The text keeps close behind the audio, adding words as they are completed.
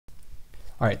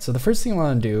All right, so the first thing you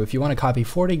want to do if you want to copy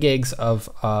 40 gigs of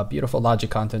beautiful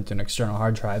logic content to an external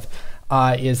hard drive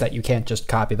is that you can't just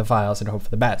copy the files and hope for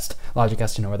the best. Logic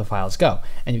has to know where the files go.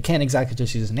 And you can't exactly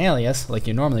just use an alias like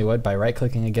you normally would by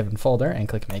right-clicking a given folder and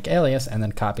click Make Alias and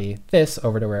then copy this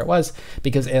over to where it was,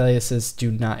 because aliases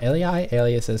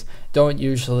don't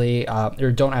usually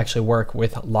or don't actually work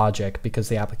with logic because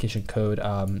the application code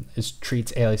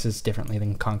treats aliases differently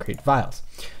than concrete files.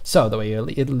 So the way you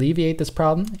alleviate this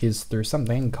problem is through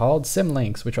something called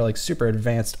symlinks, which are like super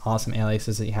advanced, awesome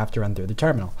aliases that you have to run through the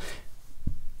terminal.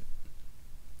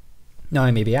 Now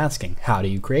I may be asking, how do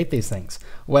you create these things?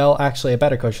 Well, actually a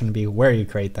better question would be where you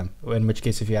create them, in which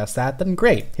case if you ask that, then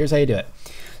great, here's how you do it.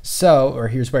 So, or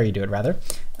here's where you do it rather.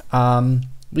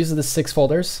 These are the 6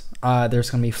 folders. There's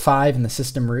going to be 5 in the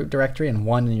system root directory and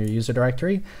 1 in your user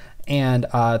directory. And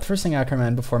the first thing I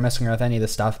recommend before messing around with any of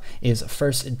this stuff is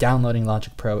first downloading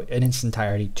Logic Pro in its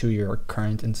entirety to your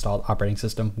current installed operating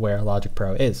system where Logic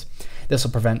Pro is. This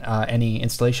will prevent any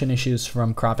installation issues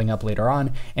from cropping up later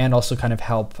on, and also kind of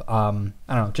help, I don't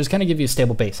know, just kind of give you a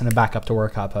stable base and a backup to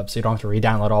work off of, so you don't have to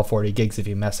re-download all 40 gigs if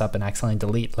you mess up and accidentally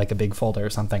delete like a big folder or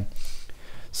something.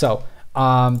 So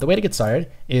the way to get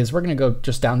started is we're going to go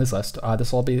just down this list.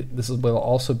 This will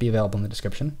also be available in the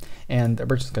description, and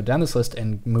we're just going to go down this list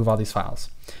and move all these files.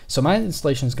 So my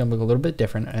installation is going to look a little bit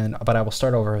different, but I will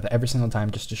start over with every single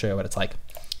time just to show you what it's like.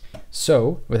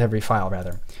 So with every file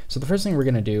rather. So the first thing we're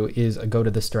going to do is go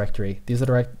to this directory. This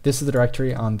is the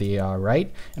directory on the right,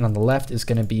 and on the left is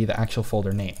going to be the actual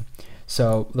folder name.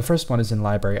 So the first one is in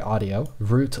library audio,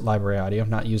 root library audio,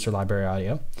 not user library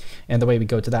audio. And the way we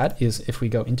go to that is if we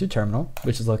go into terminal,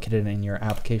 which is located in your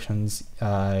applications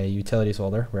utilities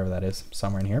folder, wherever that is,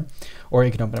 somewhere in here. Or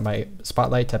you can open it by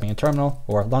Spotlight, typing in terminal,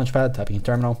 or Launchpad, typing in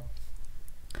terminal.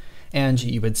 And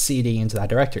you would cd into that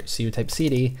directory. So you would type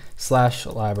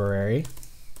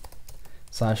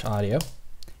cd/library/audio,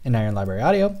 and now you're in library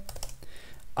audio.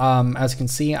 As you can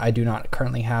see, I do not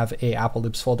currently have a Apple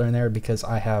Loops folder in there because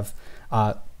I have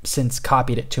since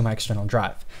copied it to my external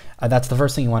drive. That's the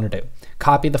first thing you want to do.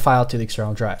 Copy the file to the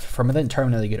external drive. From within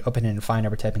terminal, you can open it in Finder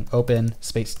by typing open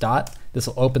space dot. This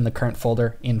will open the current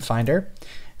folder in Finder.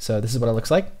 So this is what it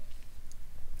looks like.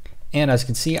 And as you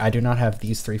can see, I do not have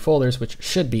these 3 folders, which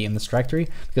should be in this directory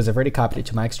because I've already copied it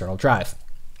to my external drive.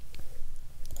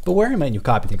 But where might you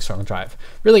copy the external drive?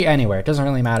 Really anywhere, it doesn't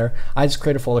really matter. I just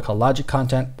create a folder called logic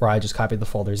content where I just copy the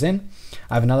folders in.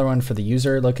 I have another one for the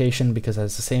user location because it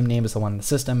has the same name as the one in the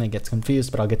system and it gets confused,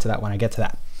 but I'll get to that when I get to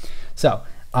that. So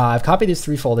I've copied these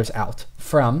 3 folders out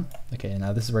from, okay,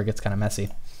 now this is where it gets kind of messy.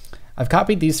 I've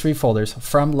copied these 3 folders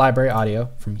from library audio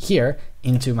from here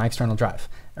into my external drive,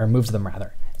 or moved them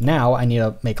rather. Now I need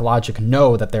to make Logic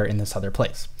know that they're in this other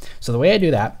place. So the way I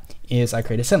do that is I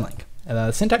create a symlink.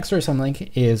 The syntax for a symlink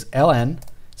is ln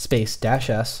space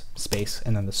 -s space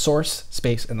and then the source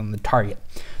space and then the target.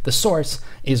 The source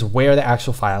is where the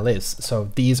actual file is. So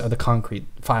these are the concrete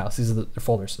files. These are the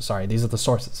folders. Sorry, these are the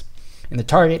sources. And the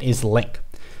target is link.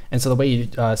 And so the way you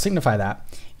signify that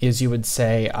is you would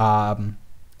say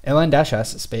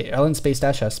ln-s space, ln space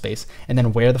 -s space, and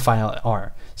then where the file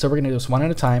are. So we're going to do this one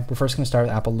at a time. We're first going to start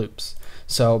with Apple Loops.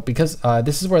 So because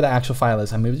this is where the actual file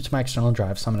is, I moved it to my external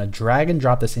drive. So I'm going to drag and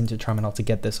drop this into terminal to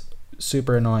get this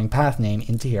super annoying path name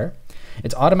into here.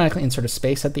 It's automatically insert a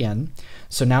space at the end.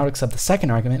 So now it accepts the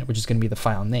second argument, which is going to be the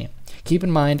file name. Keep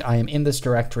in mind, I am in this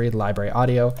directory, library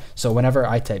audio. So whenever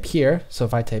I type here, so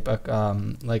if I type,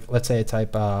 like let's say I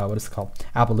type, what is it called?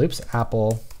 Apple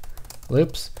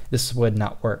Loops, this would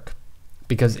not work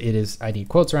because it is, I need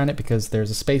quotes around it because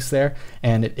there's a space there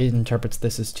and it interprets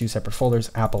this as 2 separate folders,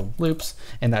 Apple Loops,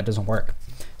 and that doesn't work.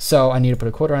 So I need to put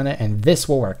a quote around it, and this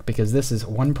will work because this is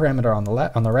 1 parameter on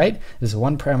the right, this is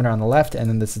 1 parameter on the left, and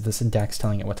then this is the syntax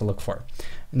telling it what to look for.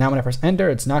 Now when I press enter,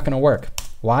 it's not going to work.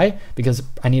 Why? Because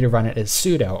I need to run it as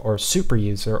sudo or super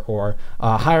user or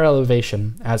higher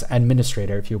elevation as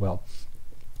administrator, if you will.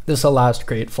 This allows to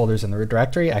create folders in the root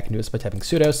directory. I can do this by typing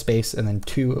sudo space and then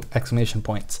 2 exclamation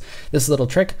points. This little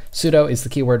trick, sudo is the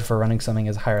keyword for running something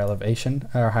as higher elevation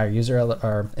or higher user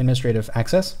or administrative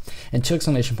access, and 2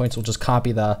 exclamation points will just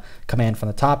copy the command from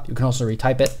the top. You can also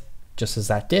retype it just as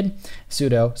that did.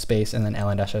 Sudo space and then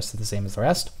ln-s is the same as the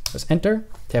rest. Press enter,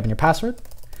 type in your password.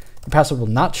 Your password will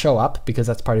not show up because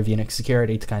that's part of Unix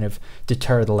security to kind of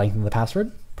deter the length of the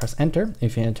password. Press enter.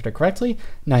 If you entered it correctly,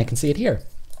 now you can see it here.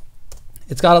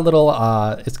 It's got a little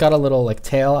like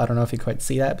tail. I don't know if you quite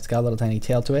see that, but it's got a little tiny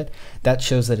tail to it. That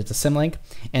shows that it's a symlink.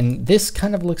 And this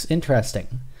kind of looks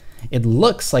interesting. It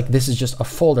looks like this is just a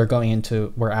folder going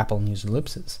into where Apple and User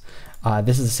Loops is.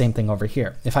 This is the same thing over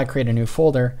here. If I create a new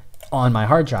folder on my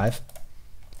hard drive,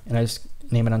 and I just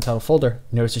name it untitled folder,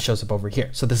 notice it shows up over here.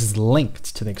 So this is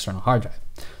linked to the external hard drive.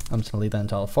 I'm just going to leave that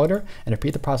untitled folder and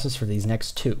repeat the process for these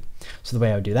next two. So the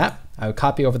way I would do that, I would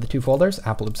copy over the two folders,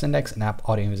 Apple Loops Index and App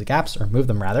Audio Music Apps, or move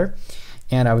them rather.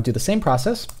 And I would do the same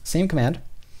process, same command.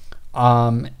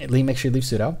 Make sure you leave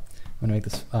sudo. I'm going to make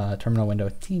this terminal window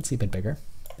a teensy bit bigger.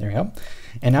 There we go.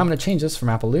 And now I'm going to change this from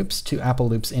Apple Loops to Apple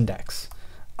Loops Index.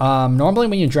 Normally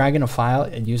when you drag in a file,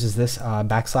 it uses this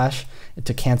backslash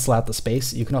to cancel out the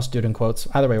space. You can also do it in quotes.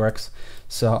 Either way works.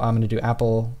 So I'm going to do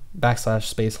Apple backslash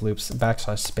space loops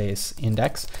backslash space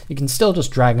index. You can still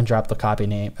just drag and drop the copy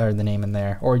name or the name in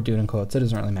there, or do it in quotes. It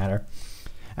doesn't really matter.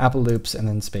 Apple Loops and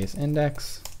then space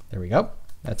index. There we go.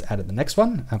 That's added the next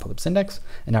one, Apple Loops Index.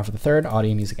 And now for the third,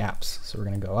 Audio Music Apps. So we're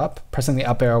going to go up. Pressing the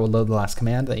up arrow will load the last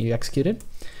command that you executed.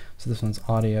 So this one's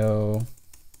Audio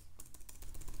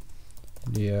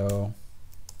Music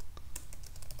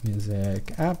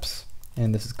Apps.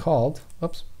 And this is called,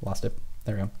 oops, lost it.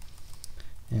 There we go.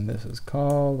 And this is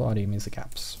called Audio Music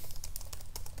Apps.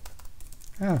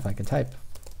 If I can type.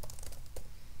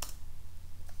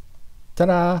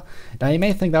 Ta-da! Now you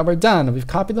may think that we're done. We've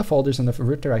copied the folders in the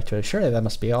root directory. Surely that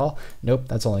must be all. Nope,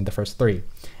 that's only the first three.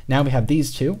 Now we have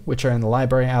these two, which are in the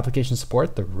library application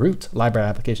support, the root library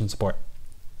application support.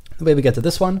 The way we get to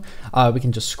this one, we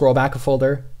can just scroll back a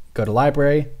folder, go to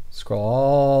library, scroll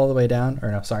all the way down,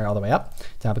 or no, sorry, all the way up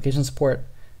to application support,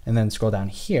 and then scroll down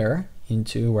here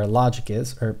into where Logic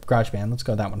is, or Garageband. Let's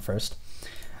go that one first.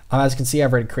 As you can see,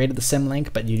 I've already created the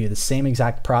symlink, but you do the same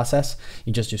exact process.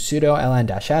 You just do sudo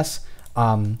ln-s.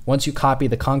 Once you copy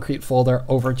the concrete folder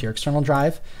over to your external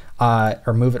drive,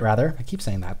 or move it rather, I keep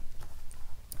saying that,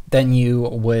 then you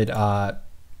would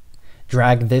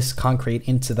drag this concrete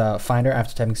into the Finder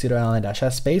after typing sudo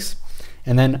ln-s space,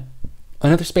 and then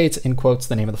another space in quotes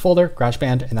the name of the folder,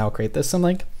 Garageband, and that will create this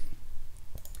symlink.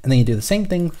 And then you do the same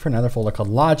thing for another folder called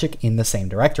Logic in the same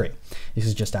directory. This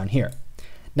is just down here.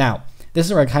 Now, this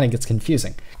is where it kind of gets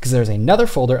confusing, because there's another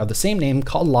folder of the same name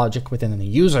called Logic within the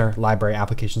user library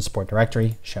application support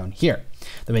directory shown here.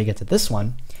 The way you get to this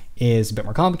one is a bit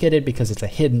more complicated because it's a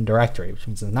hidden directory, which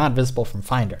means it's not visible from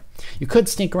Finder. You could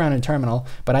sneak around in Terminal,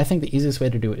 but I think the easiest way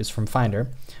to do it is from Finder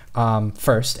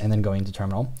first and then going to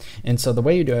Terminal. And so the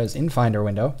way you do it is in Finder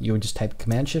window, you would just type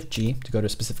Command-Shift-G to go to a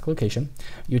specific location.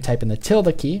 You would type in the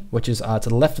tilde key, which is to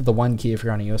the left of the 1 key if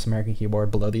you're on a US American keyboard,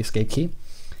 below the escape key.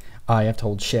 You have to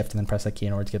hold Shift and then press that key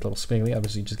in order to get the little squiggly.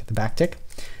 Obviously, you just get the back tick.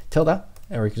 Tilde,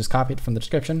 or you can just copy it from the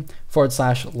description,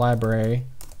 /library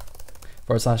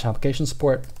 /application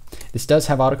support. This does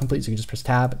have autocomplete, so you can just press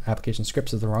Tab. Application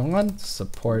scripts is the wrong one.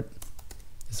 Support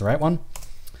is the right one.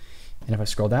 And if I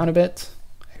scroll down a bit,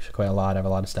 actually quite a lot, I have a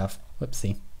lot of stuff.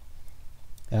 Whoopsie.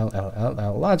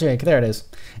 Logic, there it is.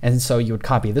 And so you would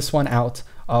copy this one out.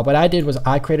 What I did was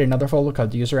I created another folder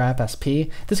called user app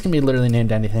sp. This can be literally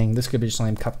named anything. This could be just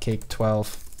named cupcake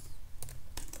 12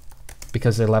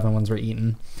 because the 11 ones were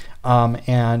eaten.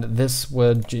 And this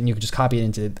would, you could just copy it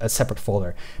into a separate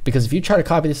folder, because if you try to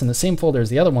copy this in the same folder as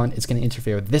the other one, it's going to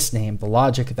interfere with this name, the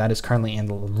Logic that is currently in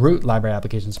the root library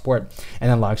application support, and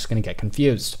then Logic's going to get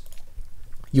confused.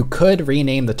 You could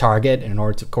rename the target in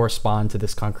order to correspond to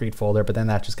this concrete folder, but then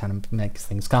that just kind of makes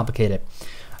things complicated.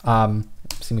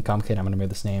 It's going to be complicated. I'm going to move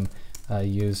this name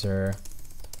user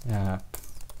app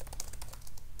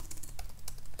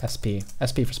sp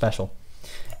for special.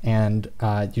 And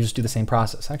you just do the same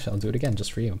process. Actually, I'll do it again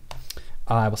just for you.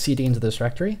 I will cd into this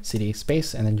directory, cd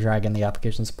space, and then drag in the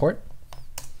application support.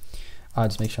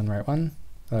 Just make sure I'm the right one.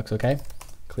 That looks okay.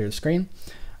 Clear the screen.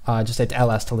 Just hit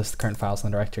ls to list the current files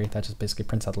in the directory. That just basically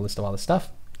prints out the list of all this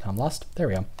stuff. Now I'm lost. There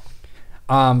we go.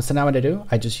 So now what I do,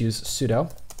 I just use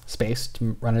sudo space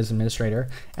to run as administrator,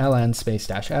 ln space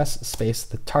 -s space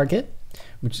the target,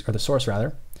 which, or the source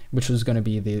rather, which was going to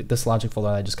be this Logic folder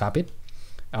that I just copied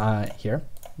here,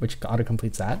 which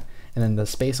auto-completes that, and then the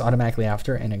space automatically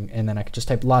after, and then I could just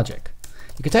type Logic.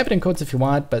 You can type it in quotes if you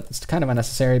want, but it's kind of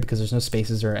unnecessary because there's no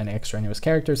spaces or any extraneous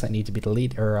characters that need to be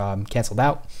deleted or canceled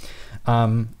out.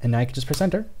 And now I can just press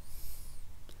enter,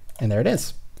 and there it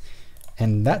is.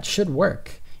 And that should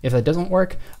work. If that doesn't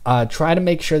work, try to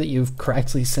make sure that you've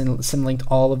correctly symlinked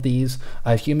all of these.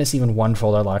 If you miss even one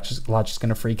folder, Logic's going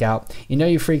to freak out. You know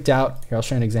you freaked out. Here, I'll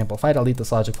show you an example. If I delete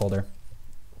this Logic folder,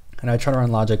 and I try to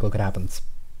run Logic, look what happens.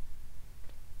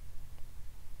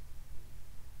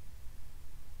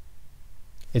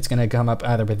 It's going to come up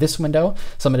either with this window,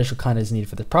 some additional content is needed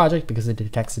for the project because it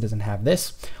detects it doesn't have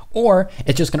this, or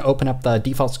it's just going to open up the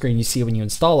default screen you see when you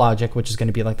install Logic, which is going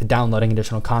to be like the downloading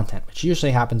additional content, which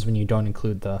usually happens when you don't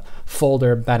include the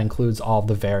folder that includes all of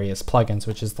the various plugins,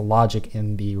 which is the Logic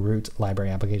in the root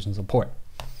library application support.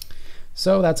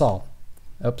 So that's all.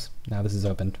 Oops, now this is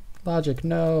opened. Logic,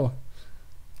 no.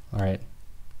 All right.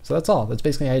 So that's all. That's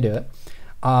basically how you do it.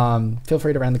 Feel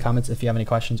free to write in the comments if you have any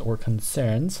questions or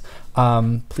concerns.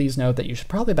 Please note that you should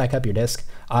probably back up your disk.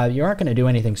 You aren't going to do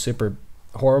anything super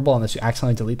horrible unless you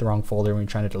accidentally delete the wrong folder when you're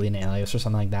trying to delete an alias or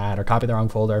something like that, or copy the wrong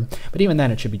folder. But even then,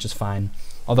 it should be just fine.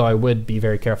 Although I would be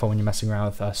very careful when you're messing around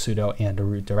with sudo and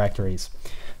root directories.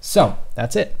 So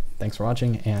that's it. Thanks for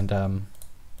watching, and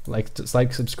like,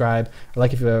 subscribe, or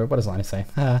like if you, what does Linus say?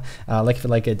 Like if you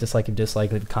like it, dislike if you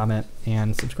dislike, leave a comment,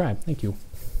 and subscribe. Thank you.